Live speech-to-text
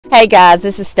Hey guys,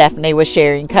 this is Stephanie with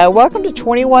Sherry & Co. Welcome to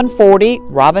 2140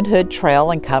 Robin Hood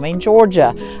Trail in Cumming,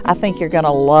 Georgia. I think you're going to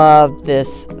love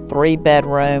this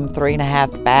 3-bedroom,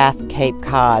 3.5 bath Cape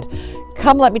Cod.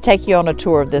 Come let me take you on a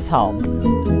tour of this home.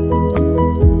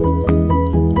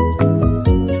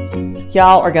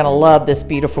 Y'all are going to love this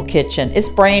beautiful kitchen. It's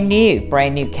brand new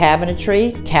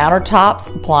cabinetry,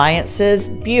 countertops, appliances,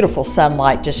 beautiful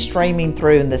sunlight just streaming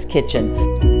through in this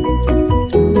kitchen.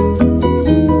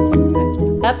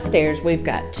 Upstairs, we've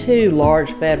got 2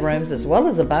 large bedrooms as well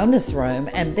as a bonus room,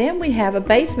 and then we have a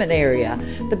basement area.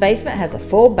 The basement has a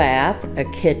full bath, a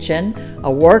kitchen,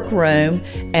 a workroom,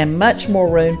 and much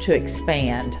more room to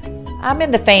expand. I'm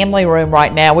in the family room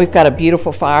right now. We've got a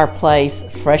beautiful fireplace,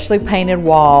 freshly painted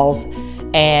walls,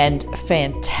 and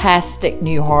fantastic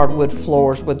new hardwood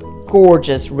floors with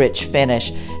gorgeous rich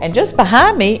finish. And just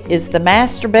behind me is the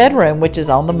master bedroom, which is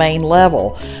on the main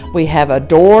level. We have a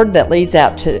door that leads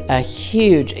out to a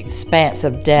huge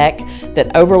expansive deck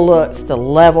that overlooks the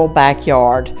level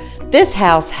backyard. This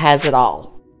house has it all.